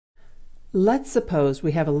Let's suppose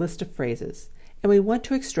we have a list of phrases and we want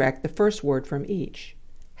to extract the first word from each.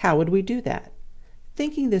 How would we do that?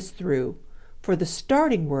 Thinking this through, for the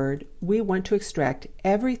starting word, we want to extract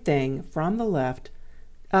everything from the left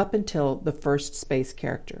up until the first space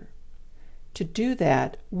character. To do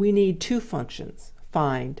that, we need two functions,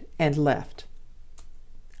 find and left.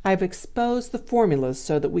 I've exposed the formulas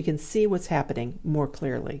so that we can see what's happening more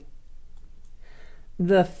clearly.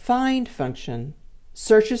 The find function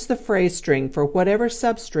searches the phrase string for whatever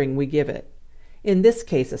substring we give it, in this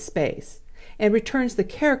case a space, and returns the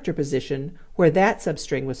character position where that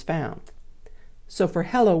substring was found. So for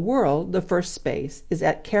hello world, the first space is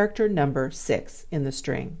at character number 6 in the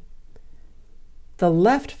string. The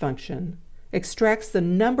left function extracts the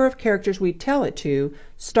number of characters we tell it to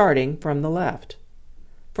starting from the left.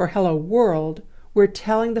 For hello world, we're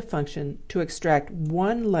telling the function to extract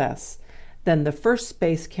one less than the first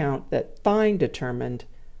space count that find determined,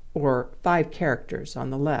 or 5 characters on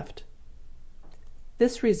the left.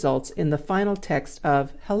 This results in the final text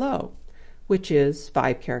of hello, which is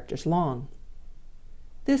 5 characters long.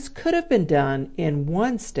 This could have been done in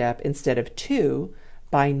one step instead of 2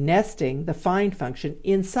 by nesting the find function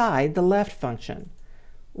inside the left function.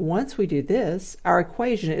 Once we do this, our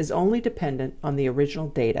equation is only dependent on the original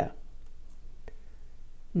data.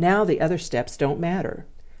 Now the other steps don't matter.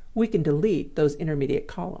 We can delete those intermediate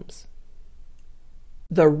columns.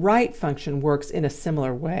 The right function works in a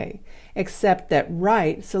similar way, except that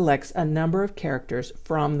right selects a number of characters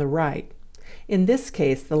from the right. In this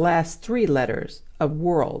case, the last 3 letters of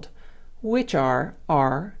world, which are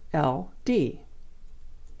R, L, D.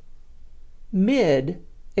 Mid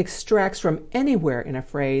extracts from anywhere in a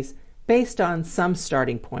phrase based on some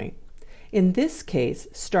starting point. In this case,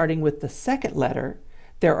 starting with the second letter,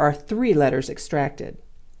 there are 3 letters extracted,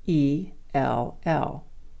 E, L, L.